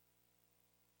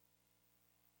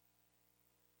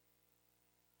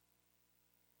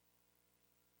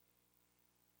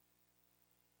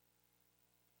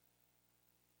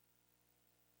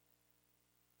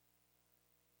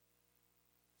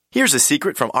Here's a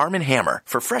secret from Arm & Hammer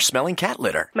for fresh-smelling cat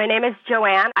litter. My name is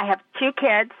Joanne. I have 2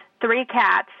 kids, 3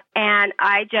 cats, and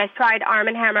I just tried Arm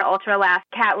 & Hammer Ultra Last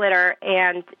cat litter,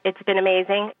 and it's been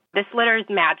amazing. This litter is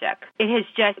magic. It has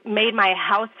just made my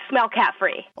house smell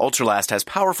cat-free. Ultralast has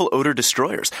powerful odor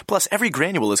destroyers, plus every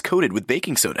granule is coated with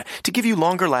baking soda to give you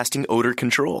longer-lasting odor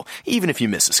control, even if you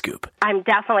miss a scoop. I'm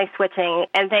definitely switching,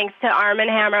 and thanks to Arm &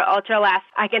 Hammer Ultra Last,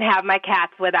 I can have my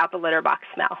cats without the litter box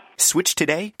smell. Switch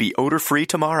today, be odor-free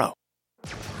tomorrow.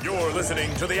 You're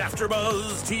listening to the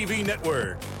AfterBuzz TV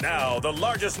Network, now the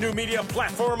largest new media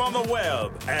platform on the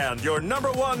web, and your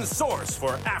 #1 source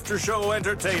for after-show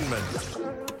entertainment.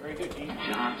 Very good, Gene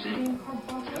Johnson.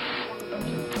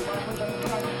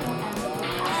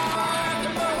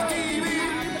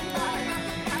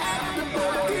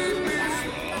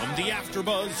 The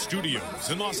AfterBuzz Studios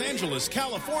in Los Angeles,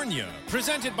 California.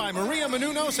 Presented by Maria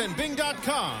Menounos and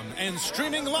Bing.com and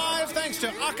streaming live thanks to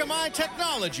Akamai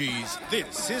Technologies.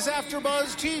 This is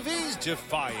AfterBuzz TV's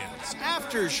Defiance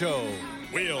After Show.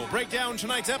 We'll break down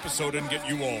tonight's episode and get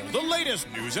you all the latest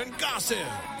news and gossip.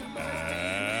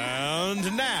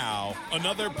 And now,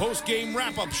 another post-game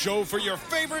wrap-up show for your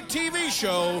favorite TV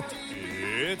show.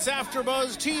 It's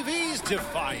AfterBuzz TV's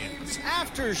Defiance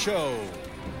After Show.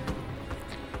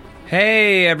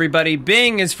 Hey everybody,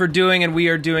 Bing is for doing, and we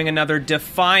are doing another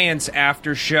Defiance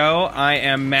After Show. I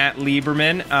am Matt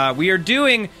Lieberman. We are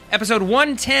doing episode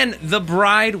 110, The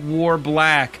Bride Wore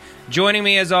Black. Joining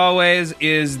me as always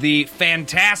is the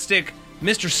fantastic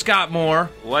Mr. Scott Moore.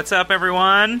 What's up,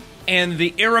 everyone? And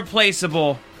the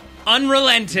irreplaceable,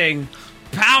 unrelenting,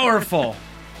 powerful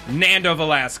Nando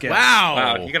Velasquez.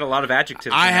 Wow, you got a lot of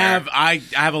adjectives. I have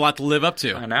a lot to live up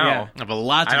to. I know. Yeah. I have a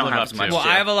lot to live up to. Well,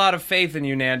 I have a lot of faith in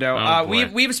you, Nando. We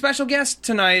have a special guest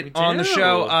tonight on the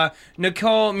show.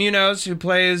 Nicole Munoz, who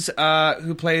plays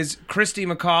Christy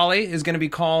McCauley, is going to be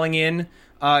calling in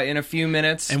a few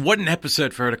minutes. And what an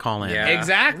episode for her to call in. Yeah.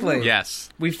 Exactly. Ooh. Yes.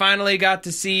 We finally got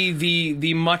to see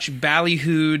the much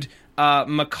ballyhooed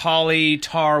Macaulay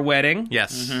Tar wedding.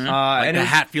 Yes. Mm-hmm. Like the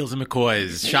Hatfields and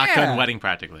McCoys. Shotgun wedding,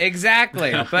 practically.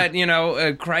 Exactly. But,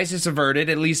 crisis averted,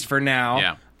 at least for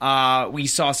now. Yeah. We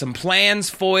saw some plans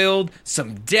foiled,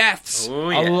 some deaths, Ooh,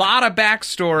 yeah. a lot of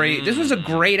backstory. This was a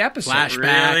great episode.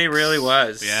 Flashbacks. Really, really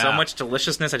was. Yeah. So much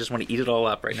deliciousness. I just want to eat it all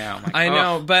up right now. I'm like, I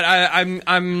know, but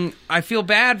I feel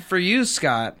bad for you,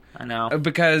 Scott. I know.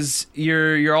 Because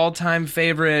your all-time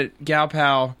favorite gal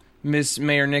pal, Miss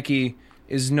Mayor Nikki,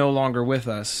 is no longer with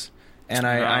us. And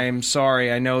I am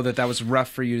sorry. I know that was rough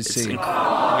for you to see.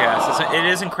 Yes, it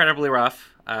is incredibly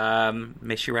rough.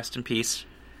 May she rest in peace.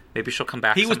 Maybe she'll come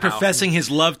back He was somehow. professing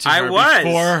his love to I her was.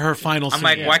 before her final scene. I'm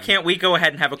like, why can't we go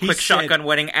ahead and have a quick shotgun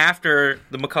wedding after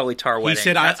the Macaulay Tar wedding? He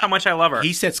said, That's how much I love her.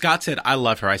 Scott said, I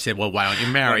love her. I said, well, why don't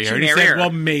you marry her? And he marry said, her? well,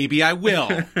 maybe I will.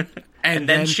 And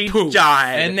then she poof.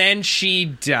 died. And then she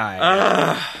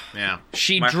died. Yeah.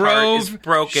 She My heart is drove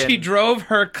broken. She drove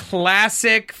her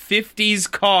classic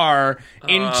 50s car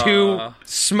into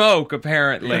smoke,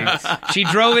 apparently. She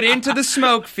drove it into the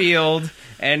smoke field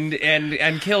and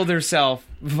killed herself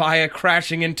via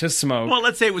crashing into smoke. Well,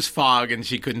 let's say it was fog and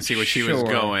she couldn't see where she was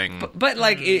going. But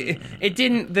like it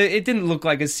didn't look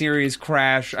like a serious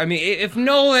crash. I mean, if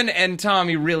Nolan and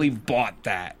Tommy really bought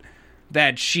that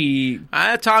she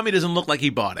Tommy doesn't look like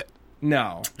he bought it.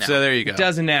 No. So there you go. It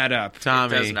doesn't add up.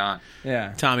 Tommy It does not.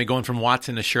 Yeah. Tommy going from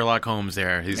Watson to Sherlock Holmes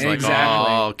there. He's like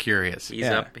Exactly. all curious.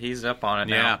 He's up on it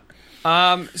now.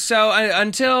 Yeah. So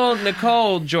until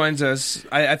Nicole joins us,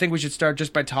 I think we should start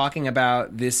just by talking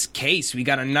about this case. We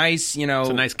got a nice, It's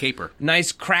a nice caper.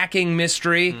 nice cracking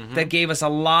mystery that gave us a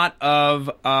lot of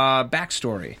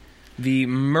backstory. The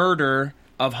murder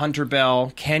of Hunter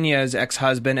Bell, Kenya's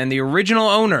ex-husband, and the original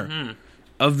owner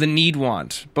of the Need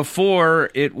Want,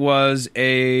 before it was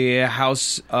a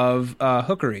house of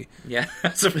hookery. Yeah,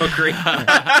 that's a hookery.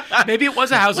 Maybe it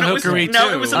was a house of hookery, too.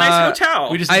 No, it was a nice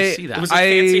hotel. We just didn't see that. It was a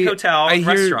fancy hotel I hear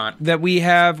restaurant. that we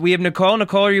have Nicole.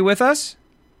 Nicole, are you with us?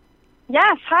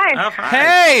 Yes, hi. Oh, hi.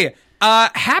 Hey!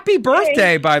 Happy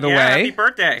birthday, by the Yeah, way. happy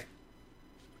birthday.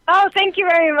 Oh, thank you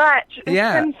very much. It's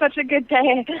Yeah. been such a good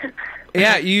day.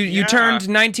 Yeah, you turned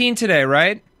 19 today,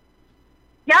 right?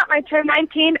 Yeah, I turned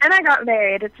 19 and I got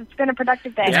married. It's been a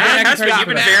productive day. Yeah, it has been. Congrats. You've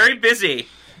been very busy.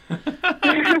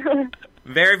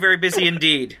 Very, very busy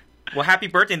indeed. Well, happy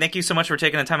birthday, and thank you so much for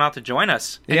taking the time out to join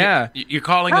us. Yeah. You're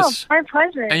calling Oh, us, my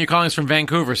pleasure. and you're calling us from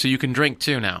Vancouver, so you can drink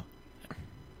too now.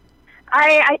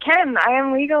 I can. I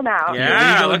am legal now.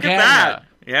 Yeah, legal look in at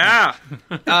that.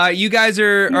 Yeah. You guys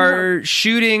are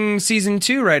shooting season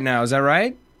 2 right now, is that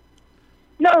right?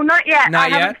 No, not yet. Not I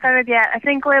yet? haven't started yet. I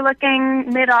think we're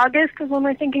looking mid-August is when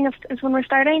we're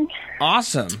starting.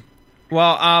 Awesome.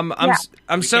 Well,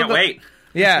 I'm so Can't wait.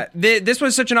 Yeah, this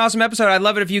was such an awesome episode. I'd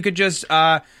love it if you could just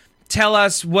tell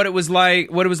us what it was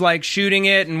like shooting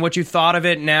it, and what you thought of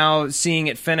it now seeing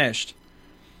it finished.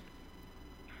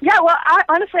 Yeah, well,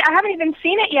 honestly, I haven't even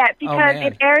seen it yet because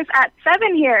it airs at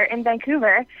 7 here in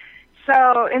Vancouver.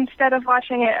 So instead of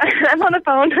watching it, I'm on the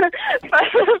phone.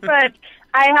 but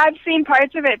I have seen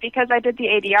parts of it because I did the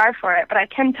ADR for it. But I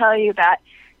can tell you that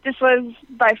this was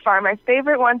by far my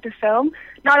favorite one to film.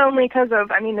 Not only because of,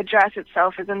 the dress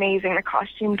itself is amazing. The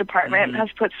costume department has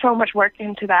put so much work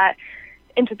into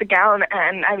the gown.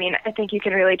 And, I think you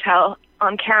can really tell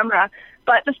on camera.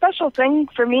 But the special thing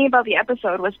for me about the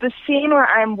episode was the scene where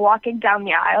I'm walking down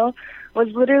the aisle was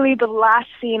literally the last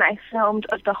scene I filmed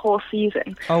of the whole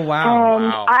season. Oh,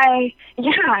 wow. And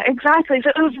yeah, exactly.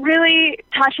 So it was really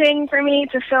touching for me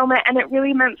to film it, and it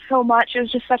really meant so much. It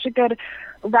was just such a good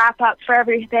wrap-up for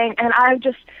everything. And I was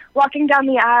just walking down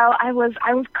the aisle. I was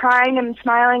crying and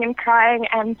smiling and crying,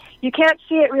 and you can't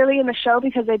see it really in the show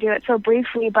because they do it so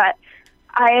briefly, but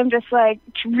I am just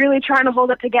really trying to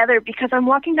hold it together because I'm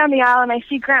walking down the aisle and I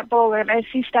see Grant Boland, I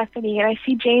see Stephanie, and I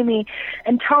see Jamie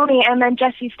and Tony, and then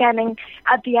Jesse standing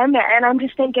at the end there. And I'm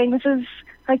just thinking, this is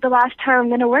the last time I'm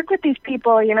going to work with these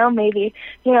people, maybe,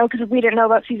 because we didn't know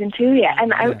about season 2 yet.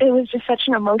 And it was just such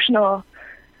an emotional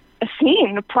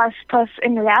scene, plus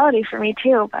in reality for me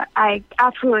too, but I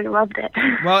absolutely loved it.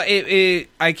 Well,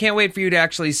 I can't wait for you to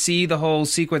actually see the whole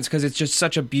sequence because it's just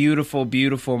such a beautiful,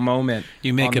 beautiful moment.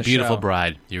 You make a beautiful show.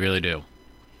 bride. You really do.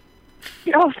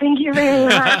 Oh, thank you very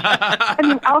much.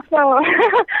 And also,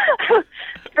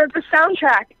 for the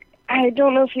soundtrack, I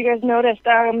don't know if you guys noticed,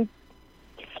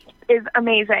 is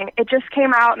amazing. It just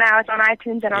came out now. It's on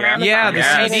iTunes and on Amazon. Yeah,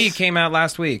 the CD came out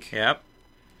last week. Yep.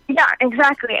 Yeah,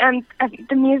 exactly. And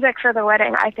the music for the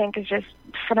wedding, I think, is just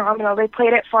phenomenal. They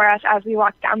played it for us as we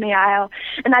walked down the aisle,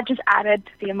 and that just added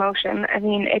to the emotion.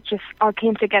 It just all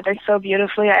came together so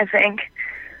beautifully, I think.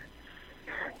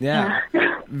 Yeah,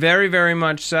 very, very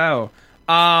much so.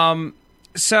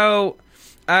 So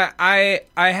I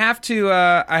have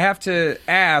to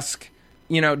ask,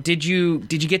 did you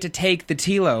get to take the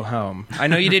Tilo home? I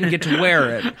know you didn't get to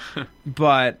wear it,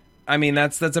 but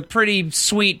that's a pretty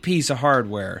sweet piece of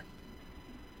hardware.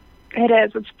 It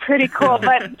is. It's pretty cool,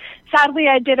 but sadly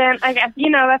I didn't. I guess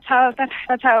that's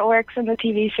how it works in the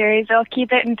TV series. They'll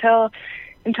keep it until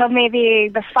maybe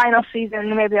the final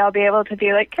season. Maybe I'll be able to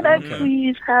be like, "Can I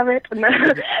please have it?" But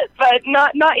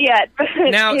not yet. But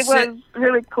now, it was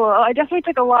really cool. I definitely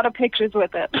took a lot of pictures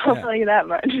with it. I'll tell you that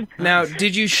much. Now,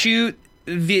 did you shoot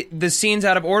the scenes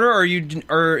out of order,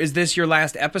 or is this your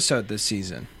last episode this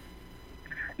season?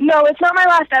 No, it's not my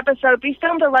last episode. We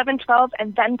filmed 11, 12,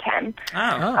 and then 10.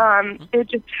 Oh.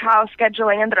 It's just how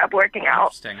scheduling ended up working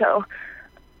out. So,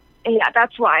 yeah,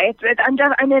 that's why.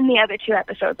 I'm in the other 2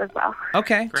 episodes as well.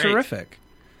 Okay, great. Terrific.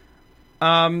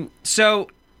 So,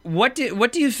 what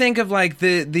do you think of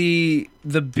the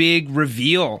big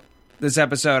reveal this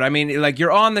episode?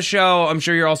 You're on the show. I'm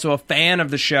sure you're also a fan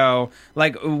of the show.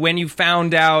 When you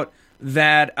found out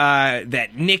that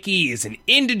Nikki is an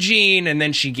indigene, and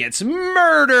then she gets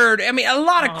murdered. A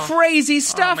lot of crazy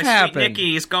stuff happened. Sweet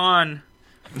Nikki is gone.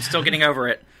 I'm still getting over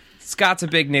it. Scott's a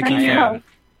big Nikki fan.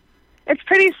 It's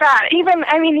pretty sad. Even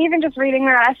just reading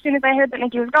that, as soon as I heard that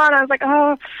Nikki was gone, I was like,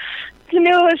 oh, you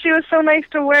knew she was so nice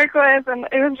to work with, and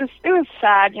it was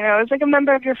sad. It was like a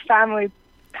member of your family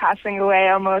passing away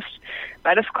almost.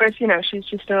 But of course, she's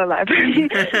still alive.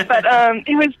 But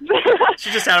it was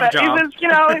she's just out of a job. It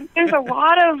was, there's a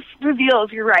lot of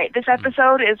reveals. You're right. This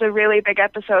episode is a really big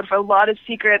episode for a lot of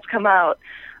secrets come out.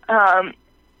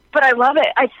 But I love it.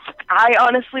 I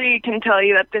honestly can tell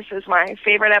you that this is my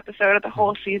favorite episode of the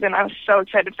whole season. I was so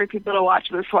excited for people to watch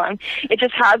this one. It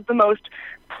just has the most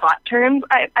plot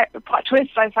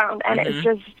twists I found, and it's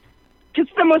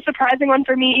just the most surprising one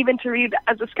for me even to read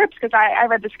as a script, because I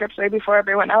read the scripts way before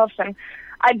everyone else, and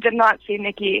I did not see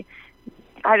Nikki.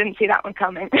 I didn't see that one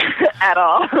coming at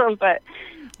all. But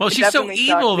well, she's so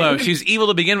evil, though. She's evil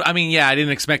to begin with. I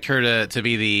didn't expect her to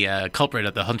be the culprit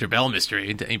of the Hunter Bell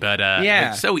mystery,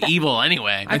 but so evil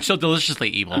anyway, and so deliciously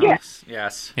evil. Yes.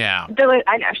 Yeah.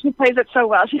 I know, she plays it so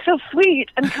well. She's so sweet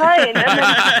and kind.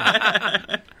 And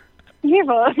then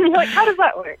evil. You're like, how does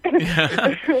that work?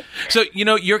 Yeah. So,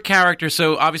 your character,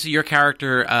 obviously your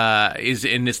character is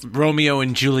in this Romeo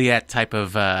and Juliet type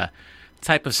of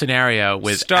scenario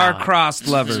with star-crossed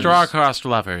lovers. Star-crossed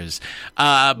lovers.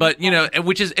 But,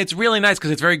 it's really nice because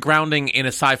it's very grounding in a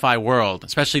sci-fi world,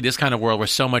 especially this kind of world where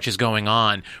so much is going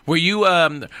on. Are you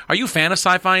a fan of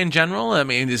sci-fi in general?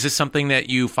 Is this something that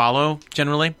you follow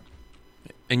generally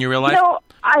in your real life?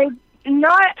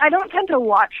 I don't tend to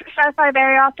watch sci-fi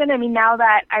very often. I mean, now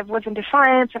that I was in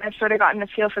Defiance and I've sort of gotten a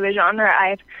feel for the genre,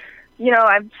 I've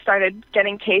started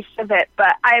getting taste of it.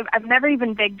 But I've never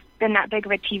even been that big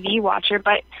of a TV watcher.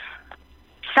 But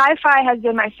sci-fi has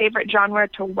been my favorite genre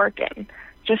to work in,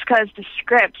 just because the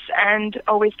scripts and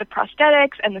always the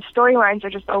prosthetics and the storylines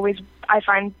are just always, I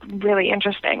find, really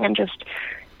interesting. And just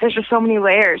there's just so many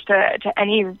layers to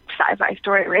any sci-fi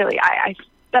story, really,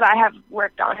 that I have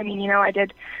worked on. I mean, I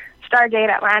did Stargate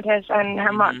Atlantis and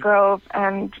Hemlock Grove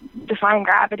and Defying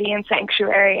Gravity and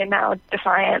Sanctuary and now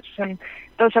Defiance, and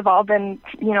those have all been,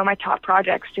 my top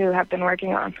projects to have been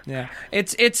working on. Yeah,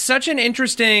 it's such an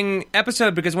interesting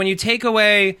episode because when you take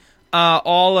away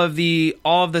all of the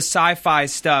sci-fi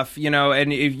stuff,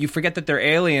 and if you forget that they're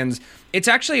aliens, it's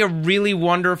actually a really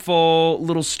wonderful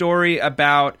little story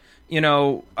about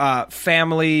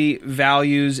family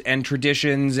values and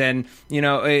traditions, and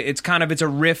it's a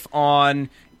riff on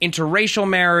interracial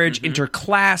marriage,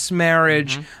 interclass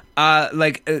marriage.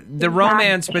 The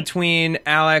romance between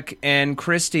Alec and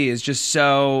Christy is just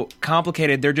so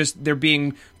complicated. They're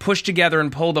being pushed together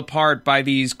and pulled apart by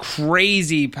these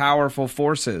crazy powerful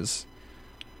forces.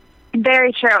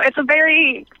 Very true.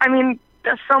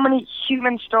 There's so many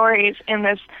human stories in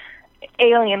this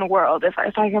alien world, if I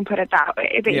can put it that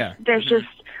way. There's just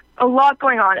a lot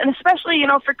going on, and especially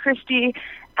for Christy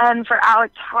and for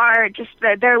Alex Hard, just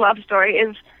their love story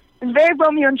is very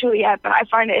Romeo and Juliet, but I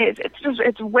find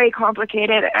it's way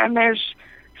complicated, and there's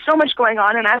so much going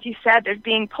on. And as you said, there's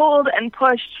being pulled and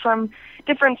pushed from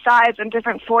different sides and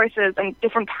different forces and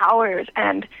different powers,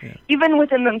 and even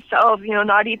within themselves,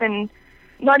 not even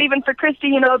for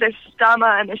Christy, there's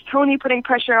Stama and there's Tony putting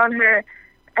pressure on her,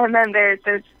 and then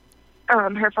there's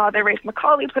her father, Rafe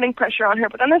Macaulay, putting pressure on her,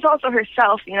 but then there's also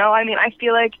herself, I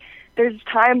feel like there's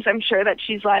times, I'm sure, that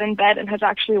she's lied in bed and has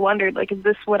actually wondered, is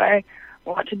this what I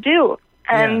want to do?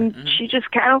 And she just,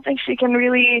 I don't think she can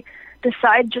really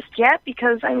decide just yet,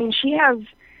 because, she has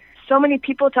so many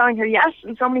people telling her yes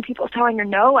and so many people telling her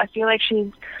no. I feel like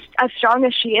she's, as strong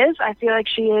as she is, I feel like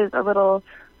she is a little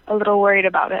worried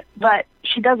about it, but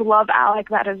she does love Alec.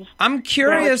 That is. I'm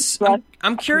curious.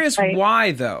 I'm curious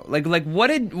why though.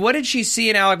 What did she see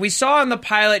in Alec? We saw in the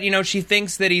pilot, she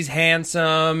thinks that he's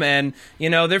handsome, and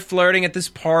they're flirting at this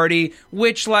party,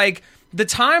 which the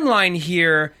timeline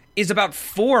here is about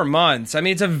 4 months.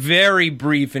 It's a very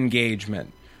brief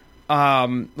engagement.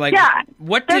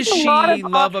 What does she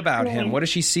love about him? What does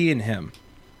she see in him?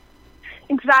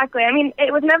 Exactly.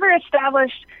 It was never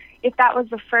established if that was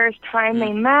the first time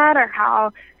they met, or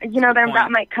how, that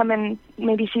might come in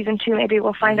maybe season 2, maybe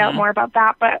we'll find out more about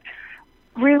that. But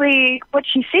really, what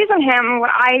she sees in him,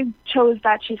 what I chose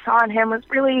that she saw in him, was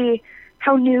really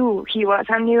how new he was,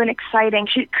 how new and exciting.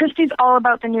 Christy's all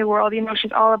about the new world,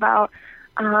 she's all about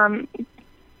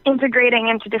integrating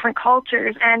into different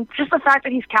cultures, and just the fact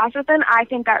that he's Kassathan, I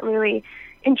think that really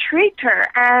intrigued her,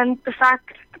 and the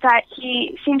fact that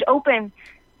he seemed open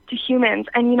to humans,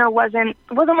 and wasn't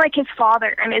like his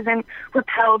father and isn't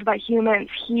repelled by humans.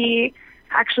 He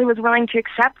actually was willing to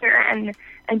accept her and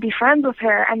be friends with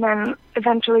her, and then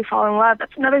eventually fall in love.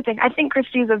 That's another thing. I think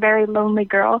Christy's a very lonely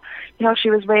girl. She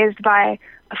was raised by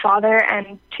a father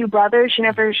and 2 brothers. She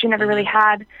never really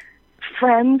had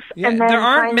friends. Yeah, and then there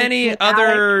aren't many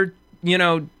other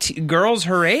girls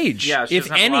her age, she if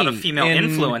doesn't have any, a lot of female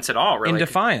influence at all, really. In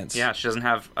Defiance. Yeah, she doesn't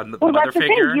have a well, mother that's the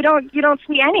figure. thing. You don't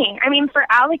see any. For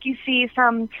Alec, you see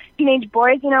some teenage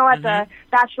boys, at the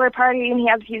bachelor party, and he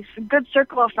has a good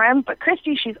circle of friends. But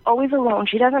Christy, she's always alone.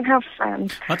 She doesn't have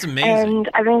friends. That's amazing. And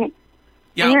I think,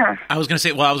 I was going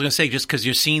to say, just because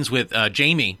your scenes with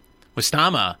Jamie, with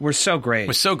Stama, were so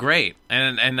great.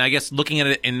 And I guess looking at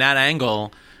it in that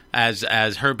angle, as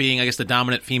her being, I guess, the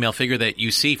dominant female figure that you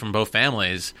see from both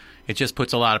families, it just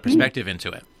puts a lot of perspective into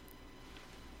it.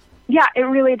 Yeah, it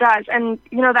really does. And,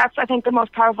 that's, I think, the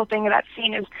most powerful thing of that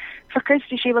scene is, for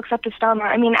Christy, she looks up to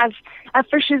Stama. As at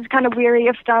first she's kind of weary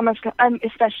of Stama,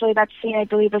 especially that scene, I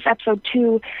believe, is episode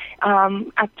 2,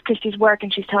 at Christy's work,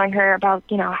 and she's telling her about,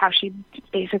 how she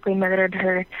basically murdered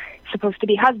her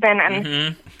supposed-to-be husband.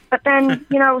 And but then,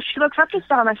 she looks up to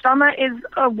Stama. Stama is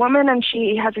a woman, and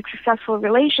she has a successful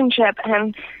relationship,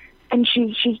 and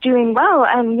she's doing well,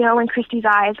 and, in Christy's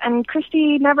eyes. And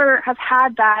Christy never has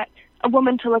had a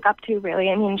woman to look up to, really.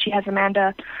 She has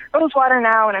Amanda Rosewater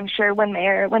now, and I'm sure when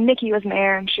Nikki was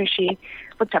mayor, I'm sure she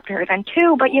looked up to her then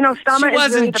too. But Stama She is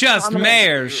wasn't really the just prominent-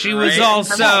 mayor. She was Right.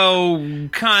 also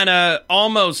kind of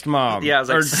almost mom. Yeah,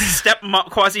 it was like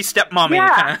quasi-stepmommy.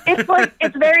 Yeah, kinda.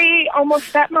 it's very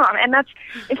almost stepmom, and that's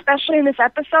especially in this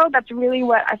episode. That's really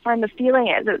what I find the feeling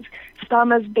is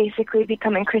Stama's basically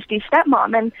becoming Christy's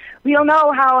stepmom, and we don't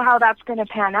know how that's going to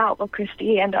pan out. Will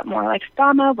Christy end up more like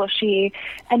Stama? Will she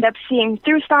end up seeing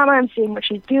through Stama and seeing what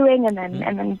she's doing, and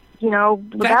then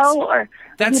rebel? Or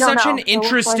That's we don't such know. an So we'll find out.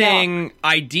 interesting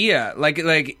idea.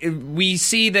 Like we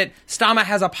see that Stama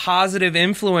has a positive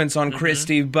influence on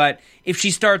Christy, but if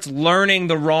she starts learning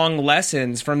the wrong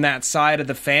lessons from that side of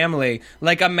the family,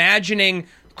 like imagining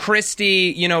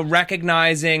Christy,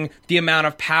 recognizing the amount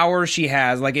of power she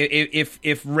has, like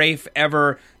if Rafe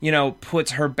ever,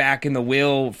 puts her back in the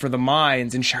wheel for the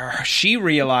mines and she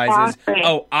realizes, Exactly.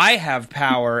 oh, I have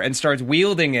power and starts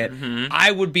wielding it, I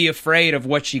would be afraid of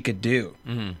what she could do.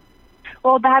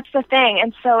 Well, that's the thing,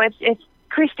 and so if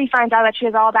Christy finds out that she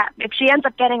has all that, if she ends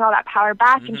up getting all that power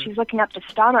back and she's looking up to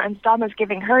Stama and Stama's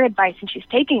giving her advice and she's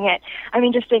taking it, I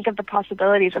mean, just think of the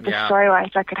possibilities of the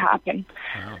storylines that could happen.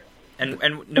 Wow. And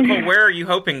Nicole, where are you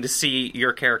hoping to see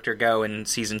your character go in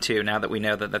season 2? Now that we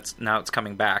know that now it's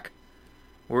coming back,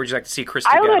 where would you like to see Christy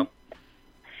go?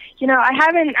 I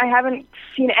haven't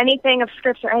seen anything of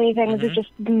scripts or anything. This is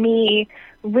just me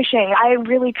wishing. I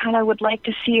really kind of would like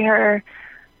to see her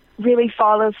really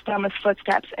follow Stama's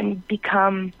footsteps and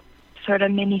become sort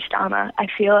of mini Stama. I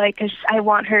feel like, because I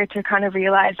want her to kind of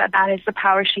realize that is the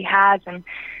power she has, and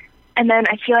then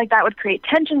I feel like that would create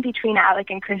tension between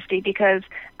Alec and Christy, because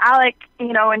Alec,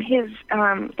 and his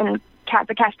in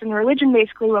the caste and religion,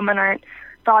 basically women aren't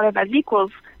thought of as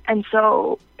equals. And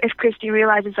so if Christy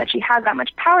realizes that she has that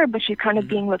much power, but she's kind of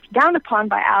being looked down upon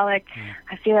by Alec,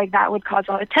 I feel like that would cause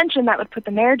a lot of tension. That would put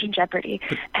the marriage in jeopardy.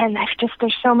 And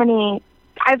there's so many.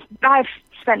 I've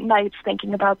spent nights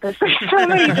thinking about this. There's so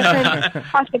many different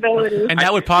possibilities. And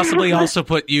that would possibly also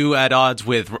put you at odds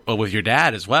with your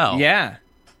dad as well. Yeah.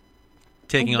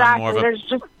 Taking exactly. on more of a... There's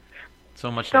just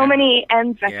so many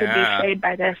ends that could be played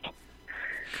by this.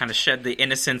 Kind of shed the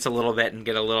innocence a little bit and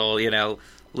get a little,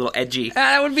 little edgy.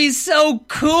 That would be so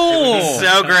cool. It would be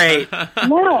so great.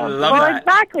 No, Love well, that.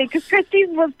 exactly, because Christy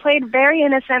was played very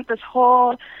innocent this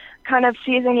whole kind of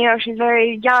season. She's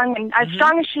very young, and as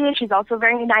strong as she is, she's also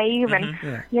very naive and,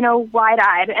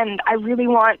 wide-eyed. And I really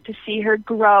want to see her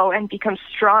grow and become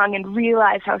strong and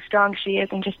realize how strong she is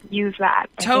and just use that.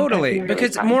 Totally,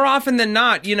 because more often than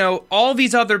not, all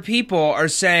these other people are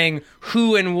saying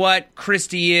who and what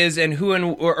Christy is and who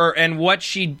and what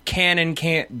she can and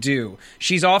can't do.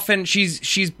 She's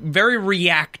very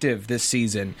reactive this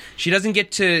season. She doesn't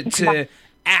get to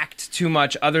act too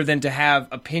much other than to have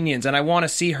opinions, and I want to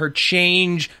see her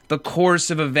change the course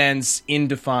of events in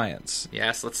Defiance.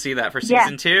 Yes, let's see that for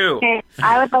season 2. Okay.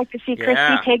 I would like to see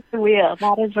Christy take the wheel.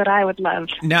 That is what I would love.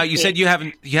 Now, you said you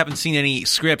haven't seen any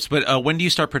scripts, but when do you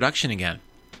start production again?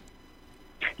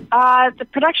 The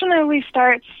production really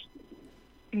starts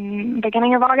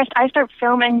beginning of August. I start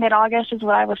filming mid-August is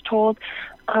what I was told.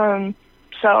 So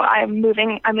I'm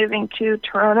moving to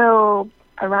Toronto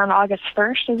around August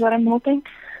 1st is what I'm hoping.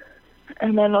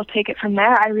 And then we'll take it from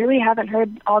there. I really haven't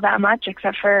heard all that much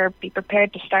except for be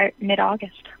prepared to start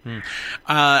mid-August.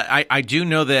 I do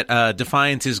know that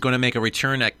Defiance is going to make a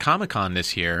return at Comic-Con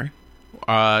this year.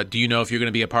 Do you know if you're going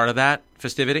to be a part of that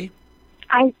festivity?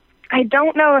 I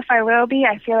don't know if I will be.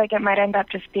 I feel like it might end up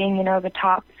just being, the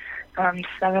top 7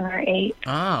 or 8.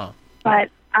 Oh. But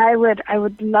I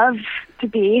would love to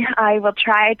be. I will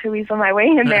try to weasel my way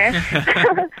in there.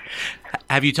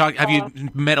 Have you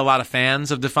met a lot of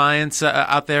fans of Defiance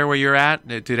out there where you're at?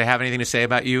 Do they have anything to say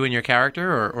about you and your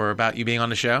character, or about you being on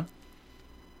the show?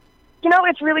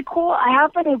 It's really cool. I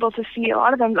have been able to see a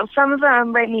lot of them. Some of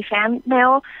them write me fan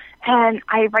mail, and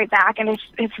I write back, and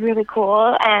it's really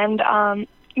cool. And I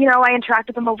interact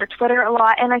with them over Twitter a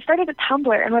lot, and I started a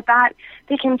Tumblr, and with that,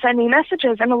 they can send me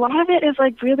messages, and a lot of it is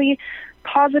really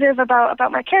positive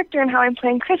about my character and how I'm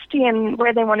playing Christy and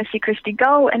where they want to see Christy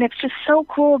go. And it's just so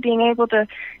cool being able to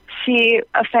see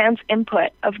a fan's input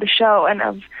of the show and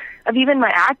of even my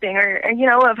acting or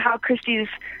of how Christy's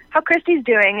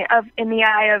doing in the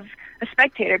eye of a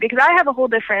spectator, because I have a whole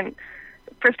different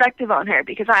perspective on her,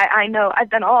 because I know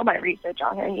I've done all my research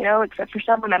on her, except for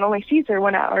someone that only sees her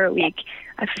 1 hour a week,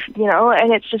 and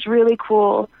it's just really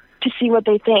cool to see what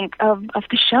they think of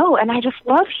the show. And I just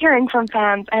love hearing from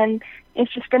fans, and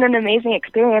it's just been an amazing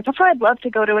experience. That's why I'd love to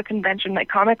go to a convention like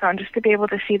Comic-Con, just to be able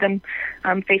to see them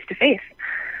face to face.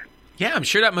 Yeah, I'm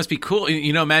sure that must be cool.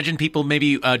 Imagine people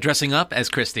maybe dressing up as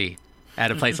Christy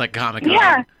at a place like Comic-Con.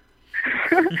 Yeah.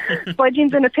 Boy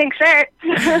jeans and a pink shirt.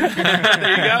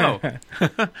 There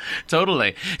you go.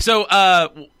 Totally. So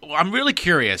I'm really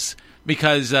curious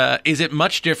because is it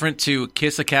much different to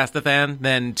kiss a Castathan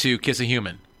than to kiss a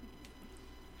human?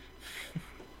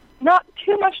 Not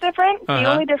too much different. Uh-huh.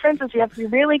 The only difference is you have to be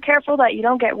really careful that you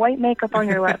don't get white makeup on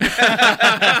your lips.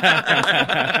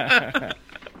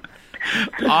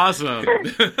 Awesome.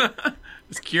 I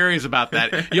was curious about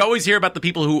that. You always hear about the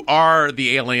people who are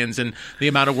the aliens and the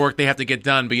amount of work they have to get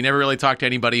done, but you never really talk to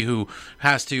anybody who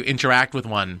has to interact with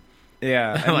one.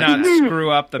 Yeah, and not screw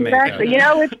up the makeup. Exactly. You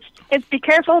know, it's be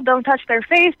careful. Don't touch their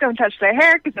face. Don't touch their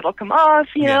hair because it'll come off.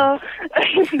 You know,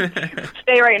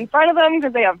 stay right in front of them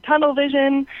because they have tunnel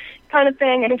vision, kind of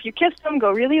thing. And if you kiss them,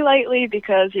 go really lightly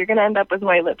because you're going to end up with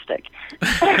white lipstick.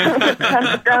 That's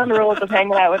the ground rules of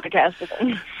hanging out with the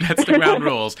Castathan. That's the ground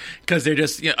rules because they're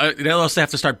just they'll also have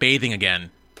to start bathing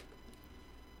again.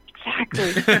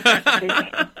 Exactly.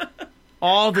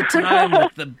 All the time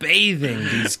with the bathing,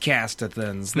 these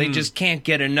Castathans. They just can't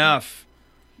get enough.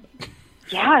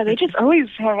 Yeah, they just always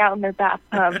hang out in their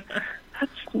bathtub.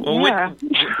 Well,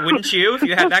 wouldn't you if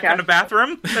you had that kind of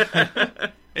bathroom?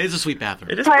 It is a sweet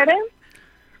bathroom. Pardon?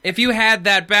 If you had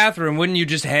that bathroom, wouldn't you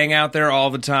just hang out there all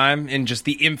the time in just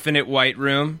the infinite white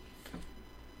room?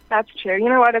 That's true. You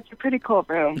know what? It's a pretty cool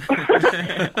room.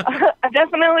 I've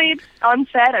definitely, on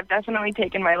set, I've definitely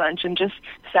taken my lunch and just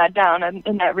sat down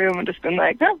in that room and just been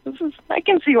like, oh, I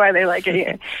can see why they like it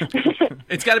here.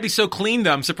 It's got to be so clean,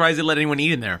 though. I'm surprised they let anyone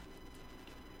eat in there.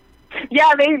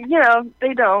 Yeah, they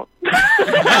don't.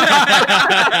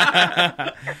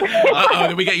 Uh-oh,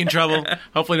 did we get you in trouble?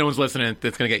 Hopefully no one's listening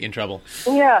that's going to get you in trouble.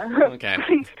 Yeah. Okay.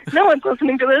 No one's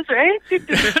listening to this, right?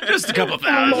 Just a couple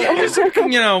thousand. Just, a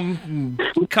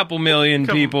couple million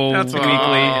people That's weekly.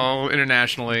 all.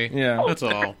 Internationally. Yeah. That's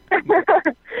all.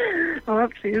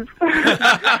 Whoopsies.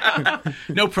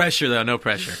 No pressure, though. No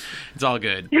pressure. It's all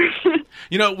good.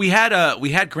 We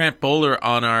had Grant Bowler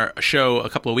on our show a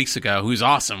couple of weeks ago, who's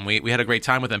awesome. We had a great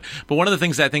time with him. But one of the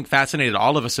things that I think fascinated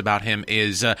all of us about him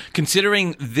is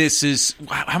considering this is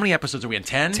how many episodes are we in?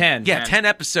 10? 10. Yeah, 10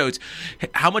 episodes.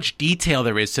 How much detail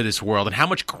there is to this world and how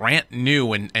much Grant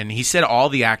knew. And he said all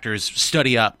the actors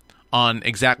study up on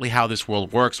exactly how this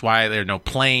world works, why there are no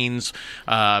planes,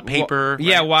 paper. Well,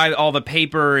 yeah, why all the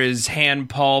paper is hand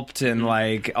pulped and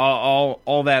like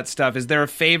all that stuff. Is there a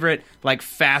favorite like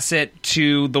facet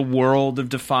to the world of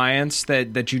Defiance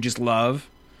that you just love?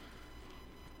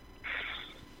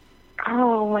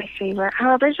 Oh, my favorite.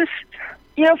 Oh, there's just,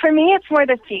 for me, it's more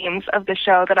the themes of the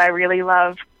show that I really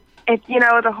love. It's,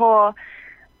 the whole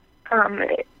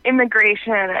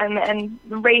immigration and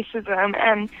racism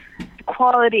and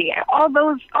equality, all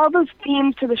those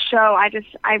themes to the show. I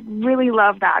really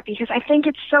love that because I think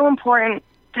it's so important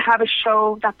to have a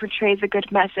show that portrays a good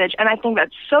message, and I think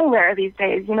that's so rare these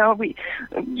days.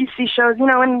 You see shows,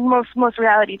 in most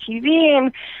reality TV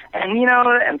and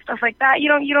and stuff like that. You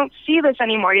don't see this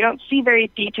anymore. You don't see very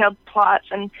detailed plots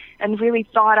and really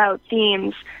thought out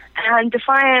themes. And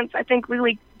Defiance, I think,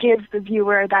 really gives the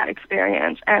viewer that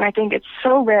experience, and I think it's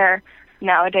so rare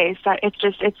nowadays that it's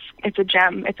a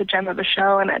gem. It's a gem of a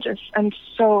show, and I'm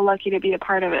so lucky to be a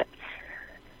part of it.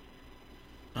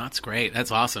 That's great.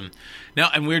 That's awesome. No,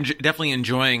 and we're definitely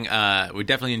enjoying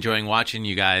watching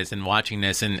you guys and watching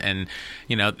this, and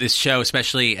this show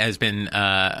especially has been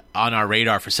on our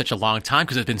radar for such a long time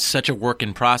because it's been such a work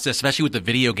in process, especially with the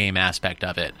video game aspect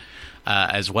of it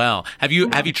as well. Have you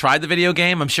tried the video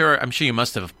game? I'm sure you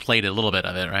must have played a little bit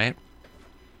of it, right?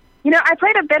 I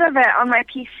played a bit of it on my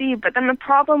PC, but then the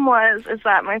problem is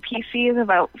that my PC is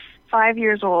about 5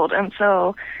 years old, and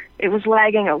so it was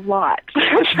lagging a lot. So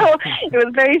it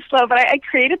was very slow, but I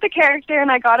created the character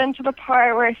and I got into the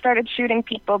part where I started shooting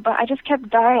people, but I just kept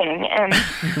dying, and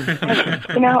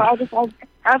I was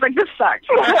like, this sucks.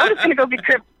 I'm just going to go be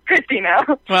Christy now.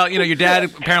 Well, your dad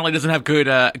apparently doesn't have good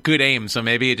aim, so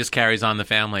maybe it just carries on the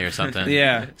family or something.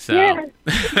 Yeah. So. Yeah,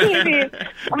 maybe.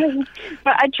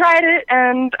 But I tried it,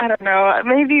 and I don't know.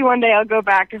 Maybe one day I'll go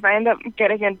back if I end up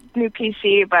getting a new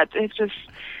PC, but it's just...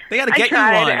 They got to get you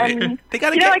one. And, they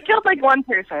got I killed like one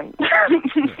person.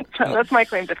 So that's my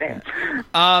claim to fame.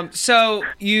 So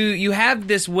you have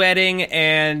this wedding,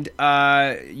 and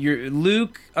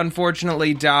Luke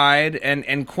unfortunately died,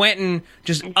 and Quentin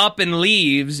just up and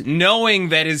leaves, knowing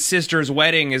that his sister's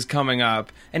wedding is coming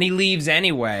up, and he leaves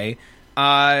anyway.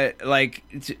 Are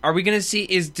we gonna see?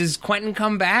 Does Quentin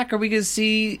come back? Are we gonna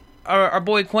see our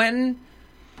boy Quentin?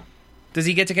 Does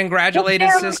he get to congratulate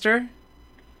his sister?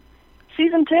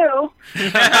 season 2.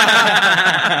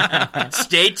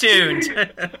 Stay tuned.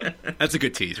 That's a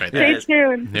good tease right there. Stay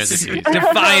tuned. There's a tease.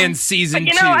 Defiance season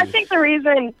 2. I think the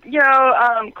reason,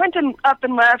 Quentin up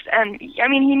and left, and I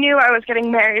mean, he knew I was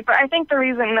getting married, but I think the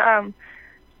reason,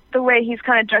 the way he's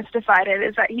kind of justified it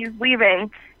is that he's leaving,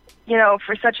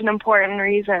 for such an important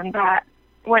reason that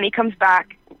when he comes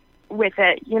back with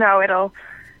it, it'll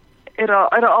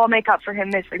all make up for him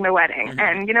missing the wedding. Mm-hmm.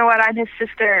 And you know what? I'm his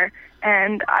sister,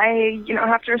 and I,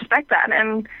 have to respect that.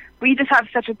 And we just have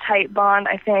such a tight bond,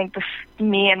 I think,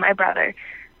 me and my brother.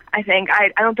 I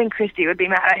don't think Christy would be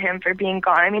mad at him for being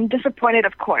gone. I mean, disappointed,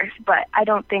 of course, but I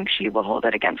don't think she will hold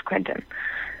it against Quentin.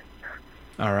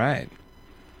 All right.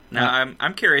 Now,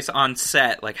 I'm curious on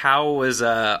set. Like, how was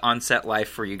on set life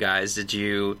for you guys? Do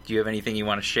you have anything you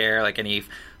want to share? Like, any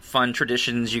fun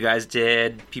traditions you guys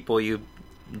did? People you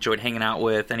enjoyed hanging out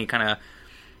with? Any kind of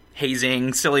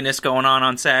hazing, silliness going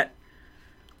on set?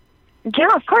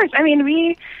 Yeah, of course. I mean,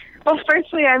 we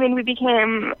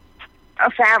became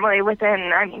a family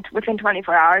within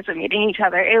 24 hours of meeting each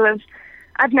other.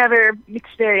 I've never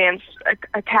experienced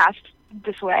a cast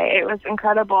this way. It was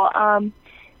incredible.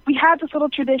 We had this little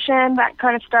tradition that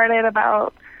kind of started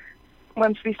about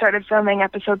once we started filming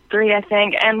episode 3, I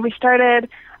think, and we started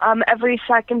every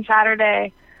second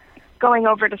Saturday going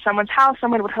over to someone's house.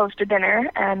 Someone would host a dinner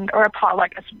or a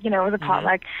potluck, it was a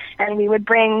potluck, and we would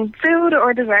bring food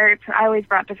or dessert. I always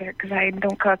brought dessert because I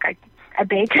don't cook. I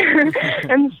bake.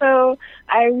 And so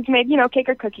I made, cake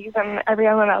or cookies, and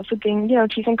everyone else would bring,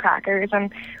 cheese and crackers, and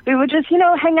we would just,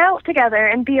 hang out together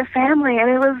and be a family, and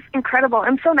it was incredible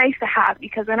and so nice to have,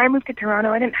 because when I moved to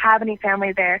Toronto, I didn't have any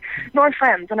family there, nor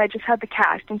friends, and I just had the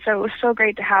cast, and so it was so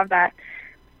great to have that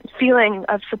feeling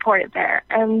of support there.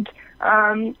 And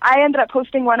I ended up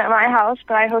hosting one at my house,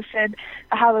 but I hosted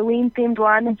a Halloween-themed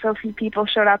one, and so a few people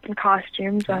showed up in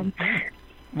costumes,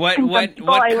 What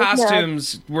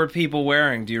costumes were people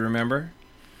wearing? Do you remember?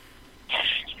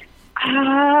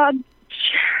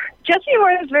 Jesse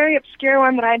wore this very obscure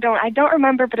one that I don't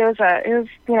remember, but it was a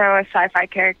sci-fi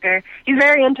character. He's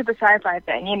very into the sci-fi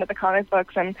thing, the comic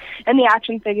books and the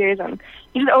action figures, and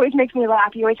he just always makes me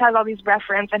laugh. He always has all these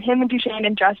references, and him and Duchesne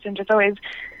and Justin just always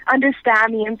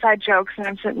understand the inside jokes, and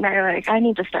I'm sitting there like, I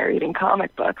need to start reading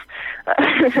comic books.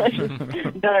 I just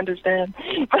don't understand.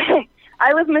 But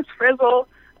I was Miss Frizzle.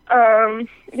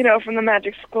 From the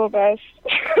Magic School Bus.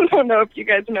 I don't know if you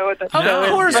guys know what that is. Of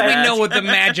course we know what the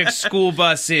Magic School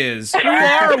Bus is. Who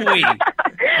are we?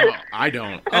 Oh, I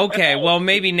don't. Okay, well,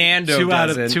 maybe Nando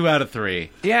doesn't. 2 out of 3.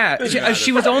 Yeah,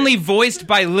 she was only voiced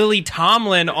by Lily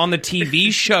Tomlin on the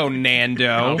TV show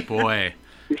Nando. Oh, boy.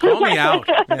 Call me out.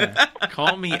 Yeah.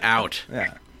 Call me out.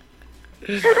 Yeah.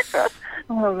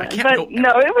 Oh, man.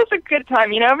 No, it was a good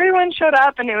time. Everyone showed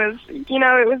up, and it was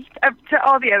to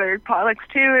all the other potlucks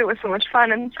too. It was so much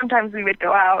fun, and sometimes we would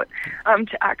go out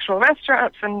to actual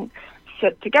restaurants and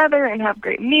sit together and have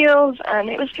great meals, and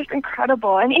it was just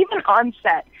incredible. And even on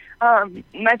set,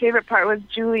 my favorite part was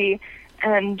Julie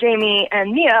and Jamie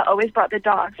and Mia always brought the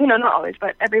dogs. Not always,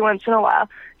 but every once in a while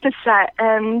to set,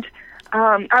 and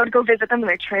I would go visit them in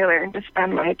their trailer and just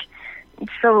spend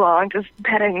so long just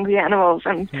petting the animals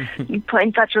and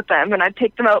playing fetch with them, and I'd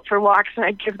take them out for walks, and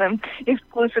I'd give them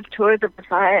exclusive tours of the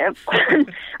science.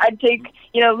 I'd take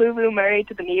Lulu Murray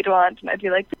to the Needwant, and I'd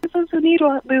be like, this is the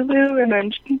Needwant, Lulu, and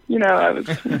then I was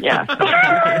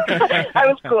I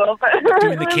was cool, but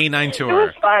doing the canine tour. It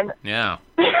was fun. Yeah.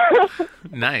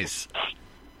 Nice.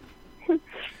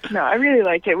 No, I really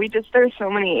liked it. There's so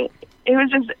many.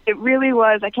 It really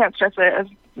was, I can't stress it as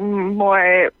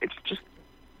more, it's just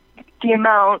the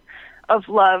amount of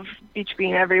love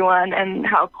between everyone and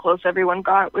how close everyone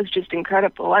got was just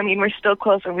incredible. I mean, we're still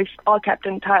close, and we've all kept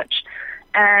in touch.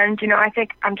 And, I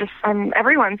think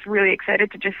everyone's really excited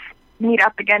to just meet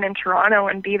up again in Toronto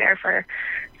and be there for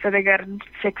the good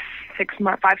 6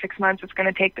 months it's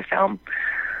going to take to film.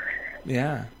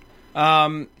 Yeah.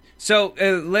 So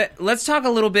let's talk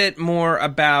a little bit more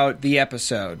about the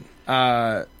episode.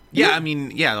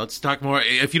 Let's talk more.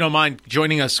 If you don't mind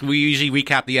joining us, we usually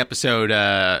recap the episode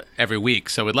every week,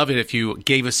 so we'd love it if you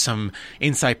gave us some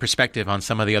insight perspective on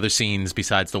some of the other scenes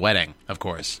besides the wedding, of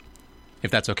course,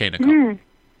 if that's okay, Nicole.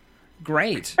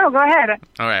 Great. Oh, go ahead.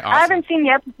 All right, awesome. I haven't seen the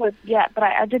episode yet, but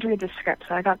I did read the script,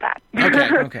 so I got that.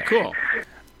 Okay, cool.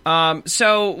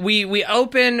 So we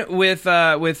open with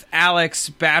Alex's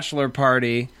bachelor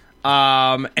party. We've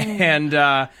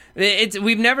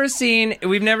never seen a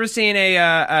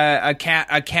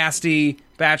casty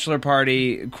bachelor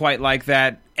party quite like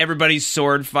that. Everybody's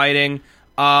sword fighting.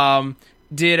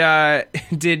 Did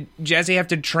Jesse have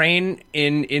to train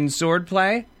in sword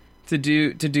play to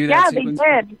do that? Yeah, sequence? they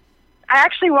did. I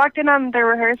actually walked in on the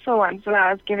rehearsal once when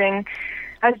I was doing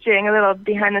a little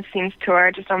behind-the-scenes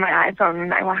tour just on my iPhone,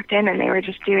 and I walked in and they were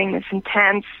just doing this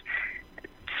intense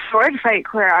sword fight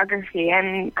choreography,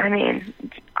 and I mean,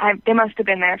 they must have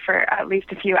been there for at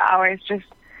least a few hours just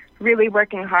really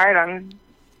working hard on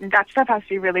that stuff. Has to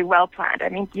be really well planned. I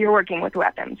mean, you're working with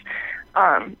weapons.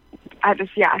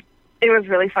 It was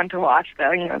really fun to watch,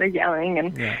 though. You know, they're yelling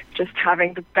and just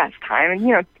having the best time. And, you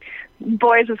know,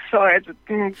 boys with swords.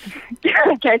 Can't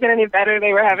get any better.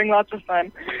 They were having lots of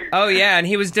fun. Oh, yeah, and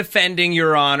he was defending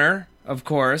Your Honor, of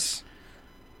course.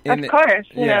 You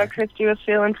know, Christy was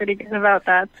feeling pretty good about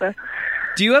that, so...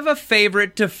 Do you have a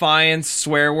favorite Defiance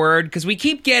swear word? Because we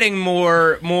keep getting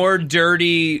more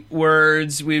dirty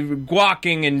words. We're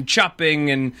guacking and chopping,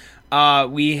 and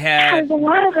we had... There's a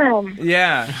lot of them.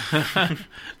 Yeah.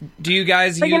 Do you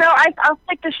guys but, use... you know, I'll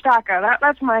stick to Stacco.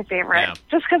 That's my favorite. Yeah.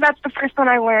 Just because that's the first one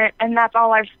I learned, and that's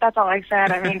all I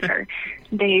said. I mean, for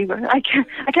days. I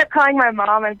kept calling my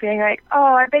mom and being like,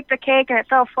 "Oh, I baked a cake and it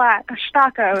fell flat."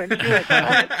 Stacco. And she was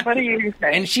like, "What are you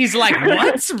saying?" And she's like,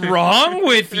 "What's wrong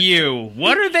with you?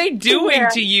 What are they doing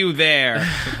to you there?"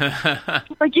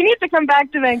 Like, you need to come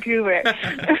back to Vancouver.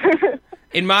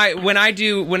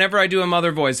 Whenever I do a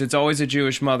mother voice, it's always a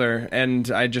Jewish mother,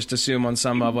 and I just assume on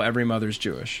some level every mother's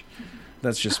Jewish.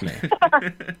 That's just me.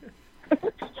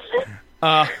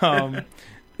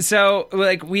 So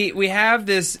like we have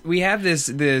this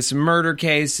murder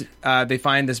case. They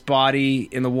find this body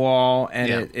in the wall,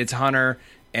 and it's Hunter,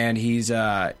 and he's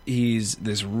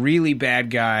this really bad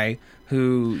guy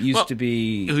who used to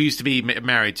be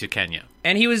married to Kenya,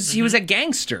 and he was a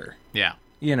gangster. Yeah,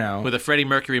 you know, with a Freddie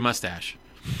Mercury mustache.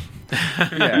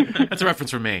 Yeah, that's a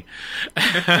reference from me.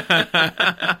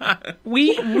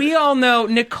 We all know.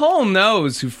 Nicole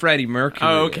knows who Freddie Mercury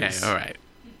is. Oh, okay, is. All right.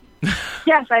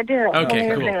 Yes, I do. Okay,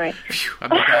 cool. Anyway. Phew,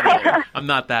 I'm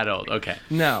not that old. Okay.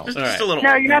 No. Just a little.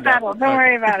 No, you're not that old. Don't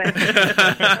worry about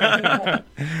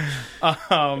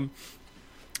it.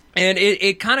 And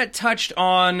it kind of touched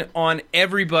on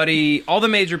everybody. All the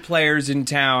major players in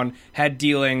town had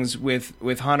dealings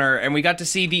with Hunter, and we got to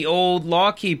see the old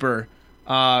lawkeeper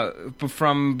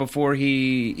from before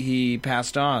he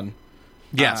passed on.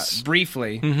 Yes,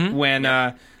 briefly Mm-hmm.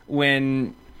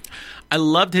 when. I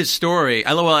loved his story.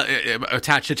 I love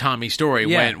attached to Tommy's story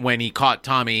when he caught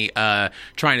Tommy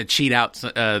trying to cheat out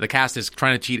the Castas,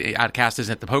 trying to cheat out Castas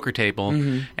at the poker table,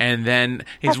 and then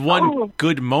his one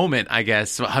good moment, I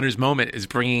guess, Hunter's moment, is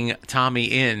bringing Tommy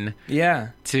in,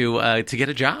 to get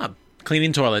a job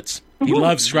cleaning toilets. He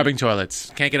loves scrubbing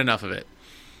toilets. Can't get enough of it.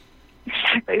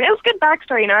 Exactly. It was a good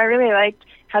backstory. You know, I really liked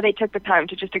how they took the time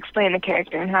to just explain the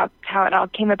character and how it all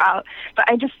came about. But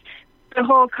the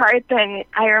whole card thing,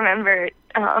 I remember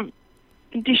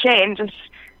Duchesne just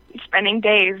spending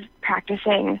days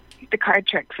practicing the card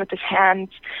tricks with his hands.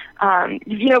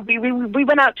 You know, we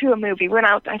went out to a movie. We went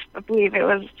out, I believe it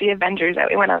was The Avengers that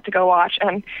we went out to go watch,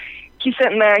 and he's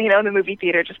sitting there, you know, in the movie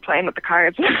theater just playing with the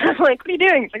cards. I'm like, what are you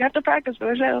doing? He's like, I have to practice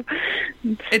for the show.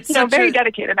 It's very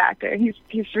dedicated actor.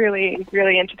 He's really,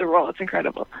 really into the role. It's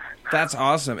incredible. That's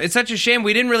awesome. It's such a shame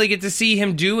we didn't really get to see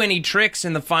him do any tricks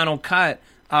in the final cut.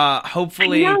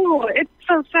 Hopefully... I know, it's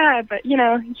so sad, but, you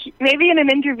know, maybe in an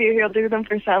interview he'll do them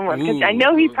for someone, because I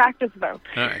know he practiced them.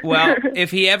 All right. Well,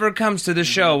 if he ever comes to the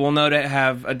show, we'll know to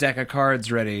have a deck of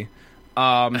cards ready.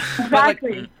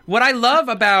 Exactly. What I love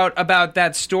about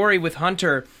that story with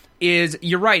Hunter is,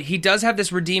 you're right, he does have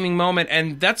this redeeming moment,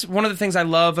 and that's one of the things I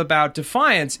love about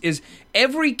Defiance, is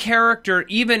every character,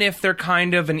 even if they're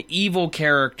kind of an evil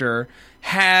character,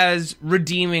 has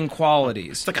redeeming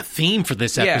qualities. It's like a theme for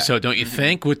this episode, don't you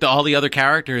think? With all the other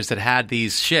characters that had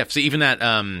these shifts, even that.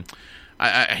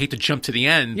 I hate to jump to the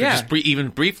end, but just even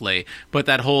briefly, but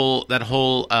that whole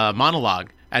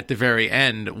monologue at the very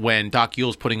end when Doc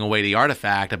Yule's putting away the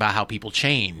artifact about how people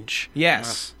change.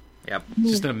 Yes. Yep. It's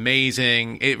just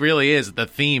amazing. It really is the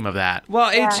theme of that.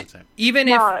 Well, it's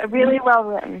really well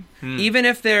written. Even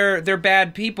if they're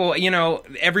bad people, you know,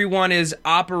 everyone is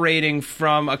operating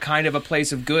from a kind of a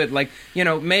place of good. Like, you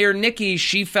know, Mayor Nikki,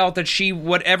 she felt that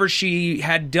whatever she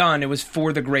had done, it was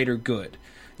for the greater good.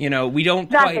 You know, we don't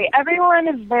Exactly. Everyone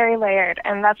is very layered,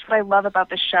 and that's what I love about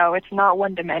the show. It's not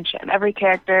one dimension. Every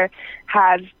character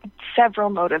has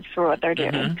several motives for what they're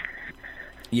doing. Mm-hmm.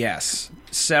 Yes.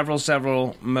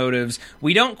 Several motives.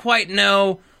 We don't quite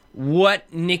know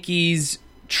what Nikki's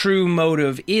true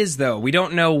motive is, though. We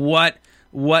don't know what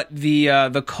the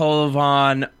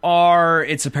Kolovan are.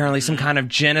 It's apparently some kind of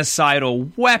genocidal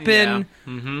weapon.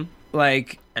 Yeah. Mm-hmm.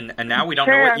 Like, and now we don't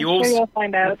know what Yule's. Sure you'll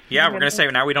find out. Yeah, we're gonna say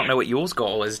now we don't know what Yule's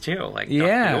goal is too. Like,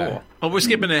 yeah. Well, we're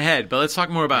skipping ahead, but let's talk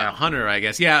more about Hunter, I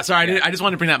guess. Yeah, sorry, I just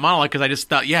wanted to bring that monologue because I just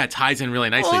thought, it ties in really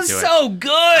nicely Well, to it. so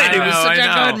good. It was such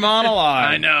a good monologue.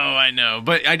 I know.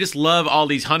 But I just love all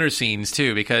these Hunter scenes,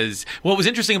 too, because what was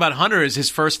interesting about Hunter is his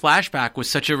first flashback was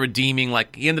such a redeeming,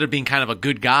 like, he ended up being kind of a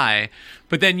good guy.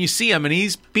 But then you see him, and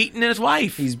he's beating his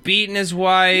wife. He's beating his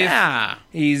wife. Yeah.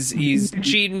 He's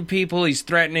cheating people. He's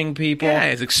threatening people.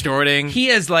 Yeah, he's extorting. He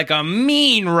has, like, a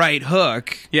mean right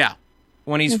hook. Yeah.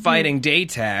 When he's fighting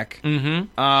Daytak.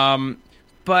 Mm-hmm.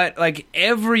 But, like,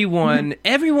 everyone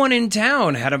in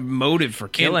town had a motive for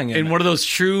killing him. In one of those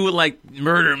true, like,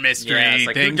 murder mystery it's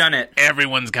like, things. whodunit?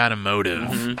 Everyone's got a motive.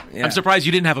 Mm-hmm. Yeah. I'm surprised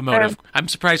you didn't have a motive. I'm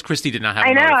surprised Christy did not have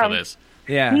a motive for this.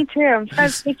 Yeah. Me too. I'm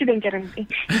surprised you didn't get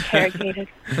interrogated.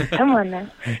 Come on now.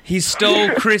 He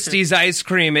stole Christy's ice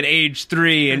cream at age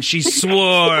 3, and she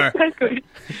swore.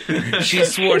 She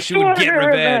swore she would get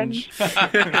revenge.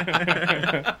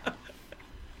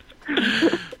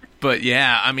 But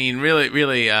yeah, I mean,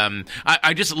 really,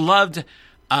 I just loved,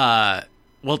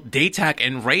 Daytak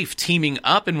and Rafe teaming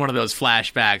up in one of those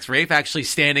flashbacks. Rafe actually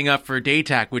standing up for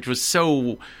Daytak, which was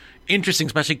so interesting,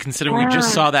 especially considering we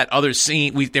just saw that other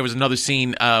scene. There was another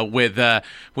scene with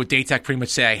Daytak pretty much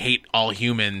say, "I hate all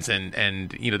humans," and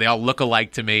they all look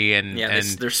alike to me. And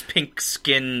there's pink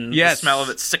skin. Yes. The smell of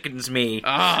it sickens me.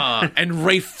 And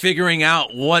Rafe figuring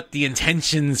out what the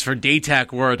intentions for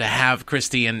Daytak were to have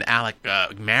Christy and Alec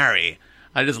marry.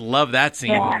 I just love that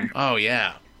scene. Yeah. Oh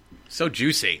yeah, so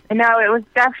juicy. No, it was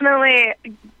definitely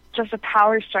just a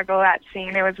power struggle, that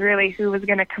scene. It was really who was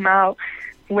going to come out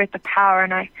with the power,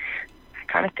 and I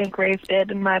kind of think Rafe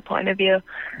did, in my point of view.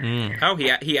 Oh,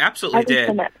 he absolutely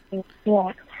did.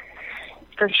 Yeah,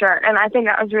 for sure. And I think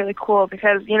that was really cool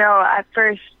because, at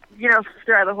first,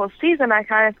 throughout the whole season, I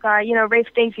kind of thought, Rafe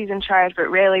thinks he's in charge, but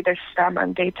really there's some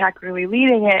on Daytak really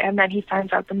leading it, and then he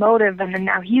finds out the motive, and then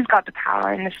now he's got the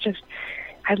power, and it's just,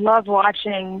 I love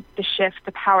watching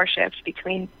the power shift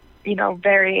between,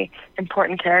 very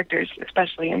important characters,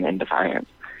 especially in Defiance.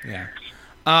 Yeah.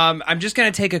 I'm just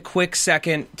going to take a quick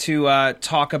second to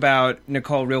talk about,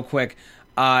 Nicole, real quick,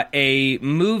 a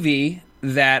movie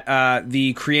that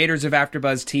the creators of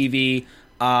AfterBuzz TV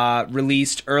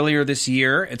released earlier this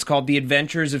year. It's called The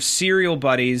Adventures of Serial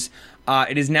Buddies.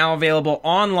 It is now available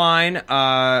online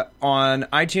on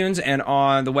iTunes and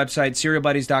on the website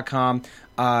serialbuddies.com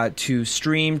to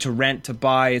stream, to rent, to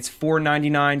buy. It's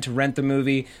 $4.99 to rent the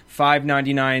movie,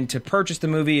 $5.99 to purchase the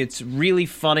movie. It's really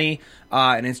funny,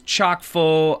 and it's chock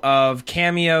full of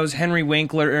cameos. Henry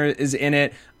Winkler is in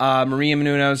it. Maria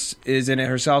Menounos is in it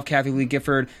herself. Kathy Lee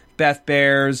Gifford, Beth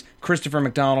Bears, Christopher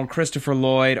McDonald, Christopher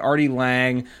Lloyd, Artie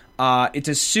Lang. It's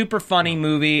a super funny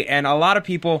movie, and a lot of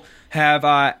people have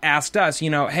asked us,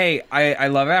 hey, I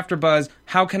love AfterBuzz.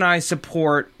 How can I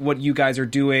support what you guys are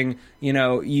doing?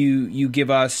 You give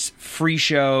us free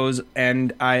shows,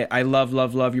 and I love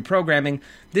your programming.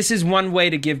 This is one way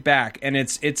to give back, and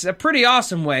it's a pretty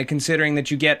awesome way, considering that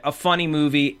you get a funny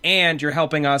movie and you're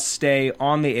helping us stay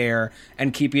on the air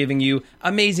and keep giving you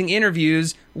amazing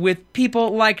interviews with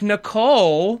people like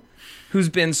Nicole, who's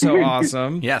been so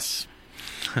awesome. Yes.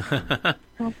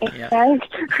 Thanks.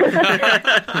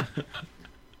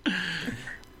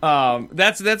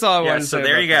 That's all I wanted to say. So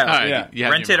there about you go. that. Yeah.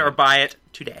 Rent it or buy it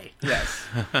today. Yes.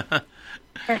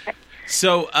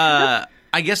 So I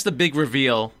guess the big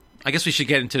reveal. I guess we should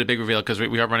get into the big reveal because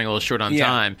we are running a little short on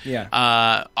time.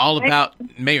 Yeah. All about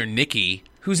Mayor Nikki,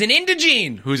 Who's an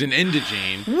indigene?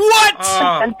 What?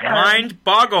 Oh, mind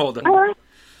boggled.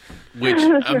 Which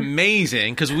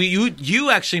amazing because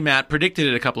you actually, Matt, predicted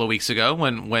it a couple of weeks ago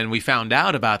when we found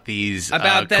out about these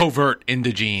About that- covert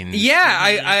indigenes.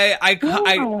 Yeah,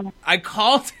 I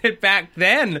called it back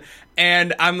then,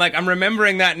 and I'm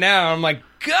remembering that now. I'm like,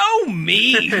 go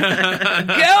me,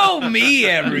 go me,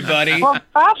 everybody. Well,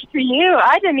 props for you.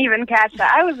 I didn't even catch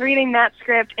that. I was reading that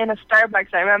script in a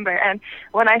Starbucks, I remember, and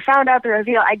when I found out the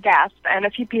reveal, I gasped, and a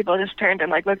few people just turned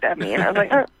and looked at me, and I was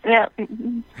like, oh, yeah,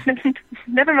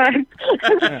 never mind.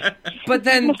 But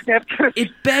then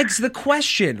it begs the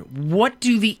question: what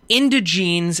do the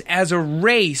indigenes as a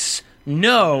race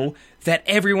know that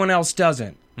everyone else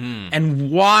doesn't,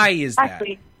 and why is that?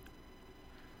 Exactly.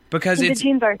 Because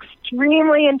Indigenes are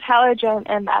extremely intelligent,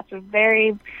 and that's a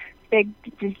very big,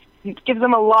 it gives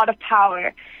them a lot of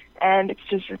power, and it's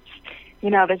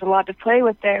there's a lot to play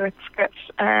with there with scripts,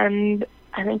 and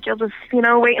I think you'll just,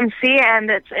 wait and see,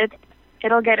 and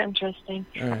it'll get interesting.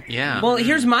 Yeah. Well,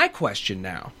 here's my question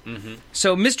now. Mm-hmm.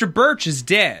 So Mr. Birch is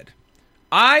dead.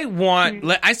 I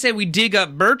say we dig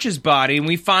up Birch's body and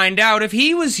we find out if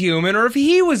he was human or if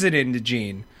he was an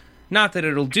indigene. Not that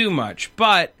it'll do much,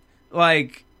 but,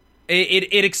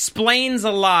 it explains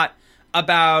a lot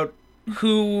about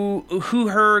who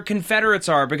her Confederates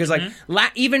are, because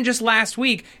like even just last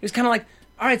week it was kind of like,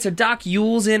 all right, so Doc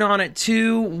Yule's in on it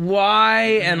too. Why?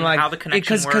 And like how the connection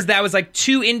because worked. that was like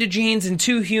 2 Indigenes and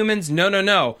 2 humans.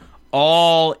 No,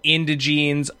 all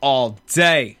Indigenes all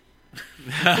day.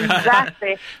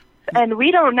 Exactly. And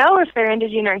we don't know if they're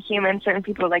indigene or human, certain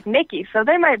people like Nikki, so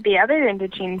there might be other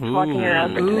indigenes walking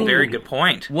around. Very good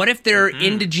point. What if they're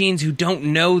Indigenes who don't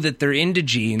know that they're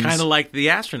Indigenes? Kind of like the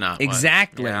astronaut was.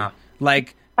 Exactly. Yeah.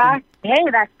 Like, Hey,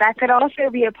 that could also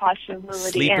be a possibility.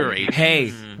 Sleeper And- agent. hey,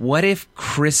 what if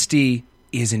Christy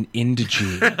is an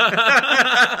Indigene?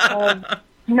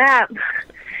 Snap.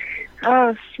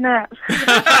 Oh, snap. Wouldn't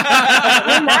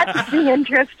that be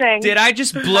interesting? Did I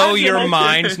just blow your Fabulous.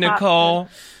 mind, Nicole?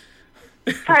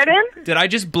 Pardon? Did I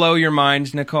just blow your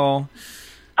mind, Nicole?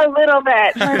 A little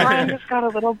bit. My mind just got a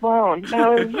little blown.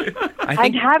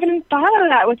 I haven't thought of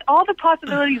that. With all the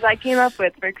possibilities I came up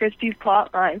with for Christie's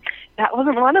plot line, that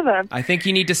wasn't one of them. I think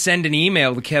you need to send an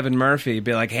email to Kevin Murphy.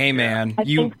 Be like, hey, man, I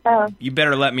think so. you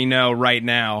better let me know right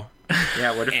now.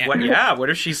 Yeah, what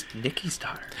if she's Nikki's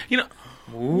daughter? You know.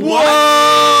 Whoa!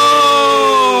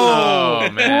 Oh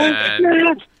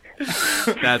man,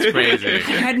 that's crazy. I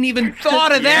hadn't even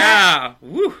thought of that. Yeah.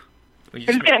 Woo.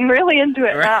 I'm getting really into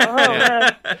it now. Oh,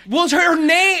 man. Well, her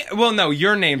name. Well, no,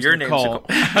 your name's Your name's Nicole. Nicole.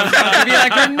 I'd be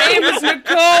like, her name is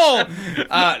Nicole.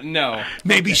 No.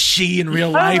 Maybe she in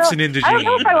real life's an I don't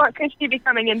know if I indigene. want Christy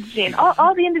becoming indigene.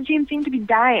 All the indigenes seem to be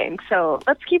dying, so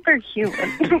let's keep her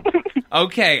human.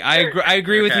 Okay, I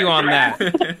agree with you on that.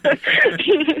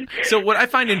 So what I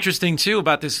find interesting too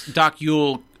about this Doc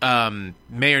Yule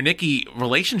Mayor Nikki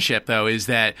relationship, though, is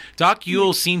that Doc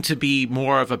Yule seemed to be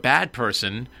more of a bad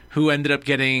person who ended up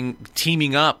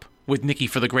teaming up with Nikki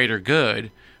for the greater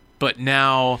good, but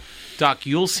now Doc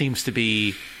Yule seems to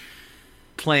be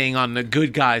playing on the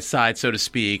good guy's side, so to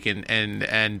speak,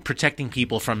 and protecting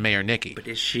people from Mayor Nikki. But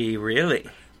is she really?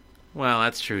 Well,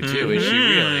 that's true too. Is she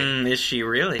really? Is she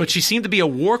really? But she seemed to be a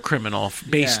war criminal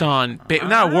based on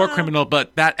not a war criminal,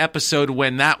 but that episode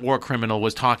when that war criminal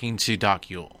was talking to Doc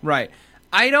Yule. Right.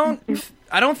 I don't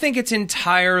think it's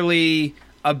entirely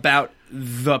about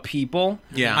the people.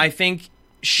 Yeah. I think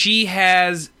she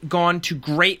has gone to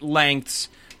great lengths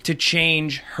to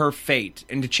change her fate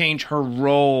and to change her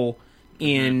role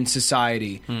in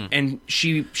society. And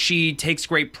she takes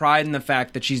great pride in the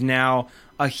fact that she's now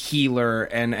a healer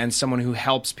and someone who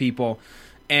helps people.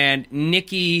 And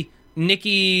Nikki's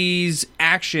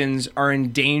actions are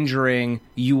endangering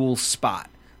Yule's spot.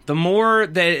 The more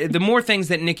things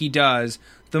that Nikki does,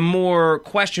 the more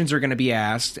questions are going to be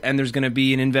asked, and there's going to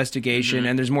be an investigation,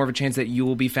 and there's more of a chance that Yule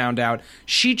will be found out.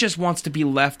 She just wants to be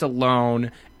left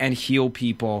alone and heal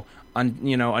people,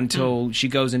 until she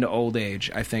goes into old age.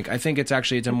 I think it's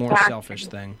a more selfish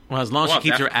thing. Well, as long as she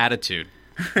keeps her attitude.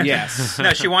 Yes.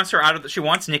 No, she wants her she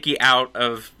wants Nikki out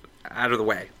of the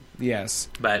way. Yes.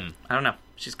 But I don't know.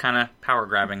 She's kind of power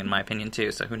grabbing in my opinion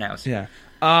too. So who knows? Yeah.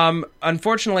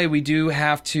 Unfortunately, we do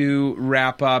have to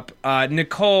wrap up.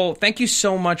 Nicole, thank you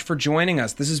so much for joining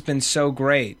us. This has been so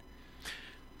great.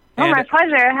 Oh, my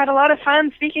pleasure. I had a lot of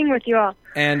fun speaking with you all.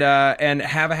 And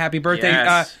have a happy birthday.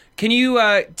 Yes. Can you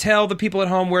tell the people at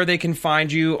home where they can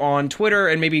find you on Twitter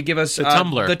and maybe give us the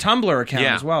Tumblr account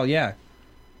as well? Yeah.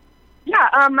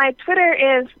 Yeah, my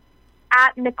Twitter is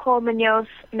at Nicole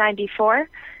Munoz94,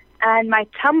 and my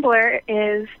Tumblr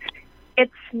is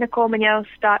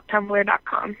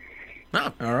itsnicolemunoz.tumblr.com.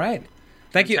 Oh. All right.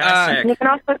 Thank you. Fantastic. You can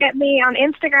also get me on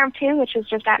Instagram too, which is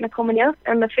just at Nicole Munoz,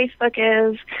 and the Facebook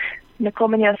is Nicole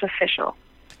Munoz Official.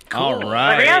 All But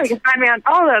right. yeah, you can find me on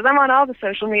all those. I'm on all the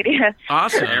social media.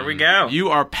 Awesome. There we go. You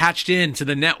are patched into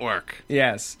the network.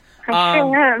 Yes. I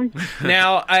sure am.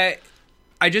 Now, I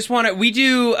just want to... We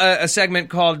do a segment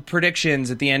called Predictions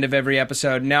at the end of every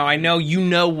episode. Now, I know you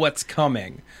know what's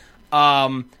coming.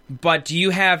 But do you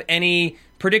have any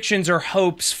predictions or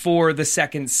hopes for the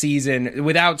second season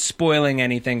without spoiling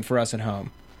anything for us at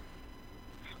home?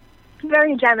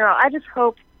 Very general. I just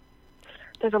hope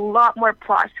there's a lot more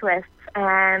plot twists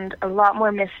and a lot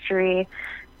more mystery,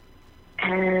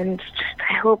 and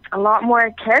I hope a lot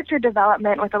more character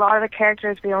development with a lot of the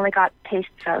characters we only got tastes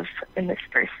of in this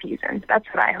first season. That's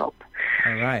what I hope.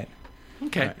 All right.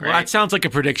 Okay. Well, that sounds like a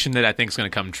prediction that I think is going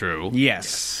to come true.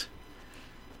 Yes.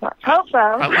 Let's hope so.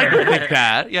 I like to think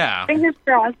that. Yeah. Fingers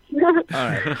crossed. All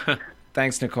right.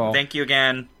 Thanks, Nicole. Thank you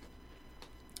again.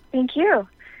 Thank you. All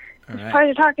It's a right.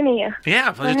 pleasure talking to you.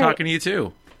 Yeah. Pleasure talking to you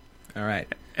too. All right.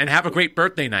 And have a great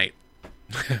birthday night.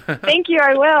 Thank you,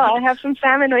 I will. I have some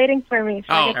salmon waiting for me,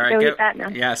 so I get to All right, go go eat that now.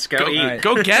 Yes, go eat. All right.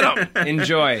 Go get them.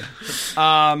 Enjoy.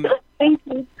 Thank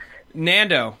you.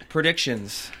 Nando,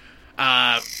 predictions.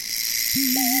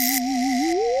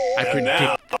 I predict.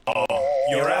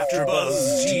 Your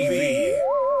AfterBuzz TV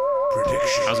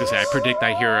prediction. I was gonna say,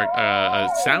 I hear a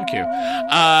sound cue.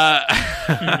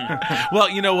 Well,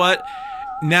 you know what?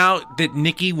 Now that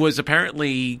Nikki was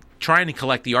apparently trying to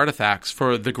collect the artifacts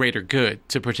for the greater good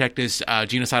to protect this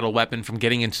genocidal weapon from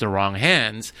getting into the wrong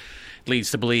hands,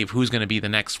 leads to believe who's going to be the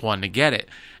next one to get it.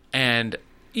 And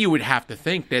you would have to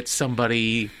think that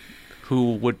somebody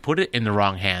who would put it in the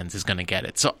wrong hands is going to get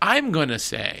it. So I'm going to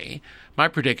say my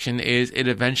prediction is it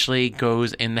eventually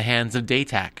goes in the hands of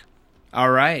Daytak. All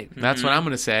right. That's what I'm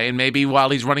going to say. And maybe while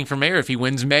he's running for mayor, if he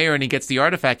wins mayor and he gets the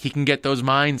artifact, he can get those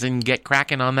mines and get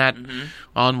cracking on that,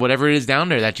 on whatever it is down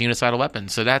there, that genocidal weapon.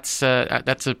 So that's a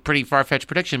pretty far-fetched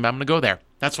prediction, but I'm going to go there.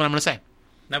 That's what I'm going to say.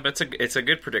 No, but it's a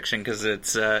good prediction because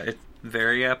it's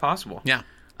very possible. Yeah.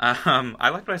 I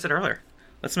liked what I said earlier.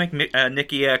 Let's make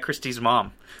Nikki Christie's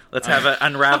mom. Let's have an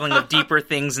unraveling of deeper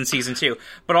things in season 2.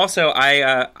 But also,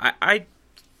 I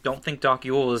don't think Doc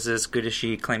Yule is as good as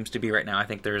she claims to be right now. I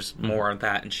think there's more of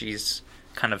that, and she's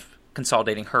kind of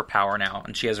consolidating her power now,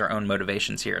 and she has her own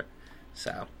motivations here.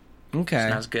 So, Okay. It's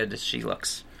not as good as she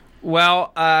looks.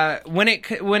 Well, when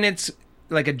it's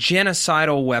like a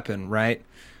genocidal weapon, right?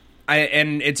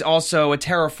 And it's also a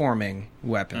terraforming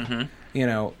weapon. You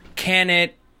know, can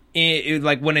it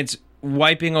like when it's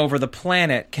wiping over the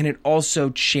planet, can it also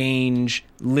change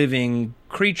living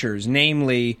creatures,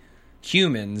 namely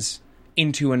humans,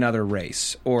 into another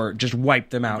race, or just wipe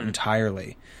them out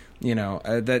entirely? You know,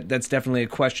 that's definitely a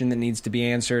question that needs to be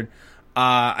answered.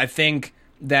 I think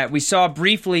that we saw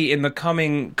briefly in the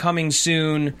coming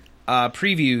soon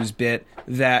previews bit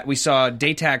that we saw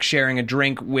Daytak sharing a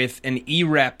drink with an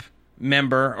EREP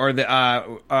member, or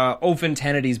the Open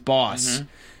Tennity's boss.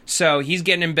 So he's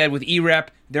getting in bed with EREP.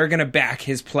 They're going to back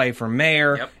his play for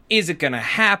mayor. Yep. Is it going to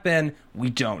happen? We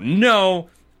don't know.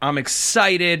 I'm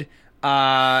excited.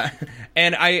 And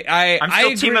I'm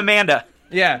still Team Amanda.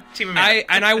 Yeah. Team Amanda.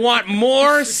 I want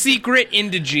more secret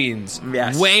Indigenes.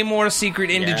 Yes. Way more secret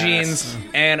Indigenes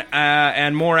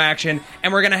and more action.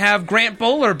 And we're going to have Grant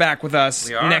Bowler back with us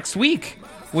next week,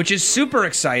 which is super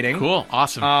exciting. Cool.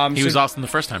 Awesome. He was awesome the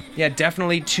first time. Yeah,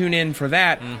 definitely tune in for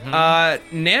that.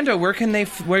 Nando, where can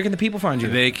the people find you?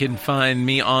 They can find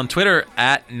me on Twitter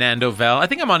at NandoVel. I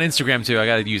think I'm on Instagram too. I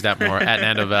got to use that more, at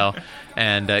NandoVel.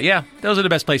 And yeah, those are the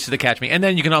best places to catch me. And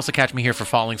then you can also catch me here for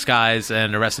Falling Skies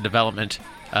and Arrested Development.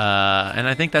 And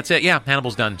I think that's it. Yeah,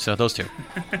 Hannibal's done. So those two.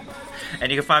 And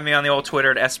you can find me on the old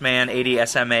Twitter at sman80,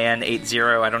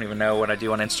 SMAN80. I don't even know what I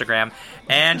do on Instagram.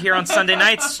 And here on Sunday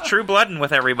nights, True Bloodin'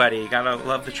 with everybody. You gotta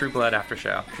love the True Blood after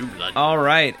show. True Blood. All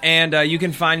right. And you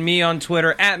can find me on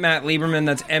Twitter at Matt Lieberman.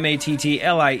 That's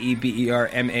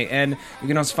MattLieberman. You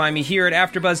can also find me here at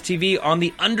AfterBuzz TV on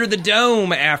the Under the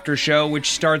Dome after show,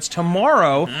 which starts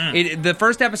tomorrow. The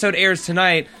first episode airs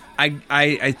tonight.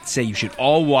 I say you should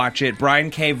all watch it. Brian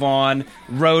K. Vaughan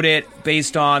wrote it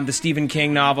based on the Stephen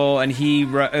King novel, and he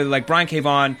like Brian K.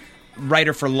 Vaughan,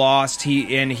 writer for Lost.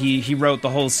 He wrote the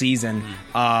whole season.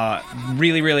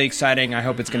 Really, really exciting. I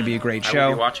hope it's going to be a great show. I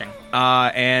will be watching.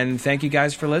 And thank you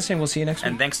guys for listening. We'll see you next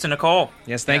week. And thanks to Nicole.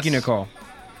 Yes, thank you, Nicole.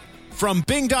 From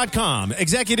Bing.com,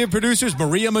 executive producers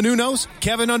Maria Menounos,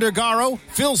 Kevin Undergaro,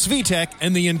 Phil Svitek,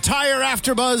 and the entire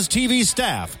AfterBuzz TV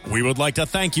staff, we would like to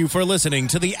thank you for listening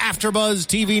to the AfterBuzz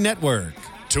TV network.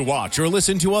 To watch or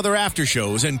listen to other after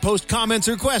shows and post comments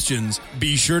or questions,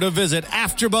 be sure to visit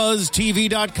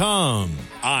AfterBuzzTV.com.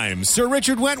 I'm Sir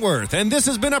Richard Wentworth, and this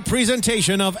has been a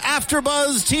presentation of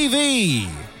AfterBuzz TV.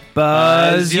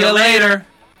 Buzz you later.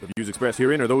 The views expressed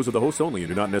herein are those of the hosts only and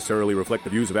do not necessarily reflect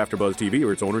the views of AfterBuzz TV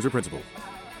or its owners or principals.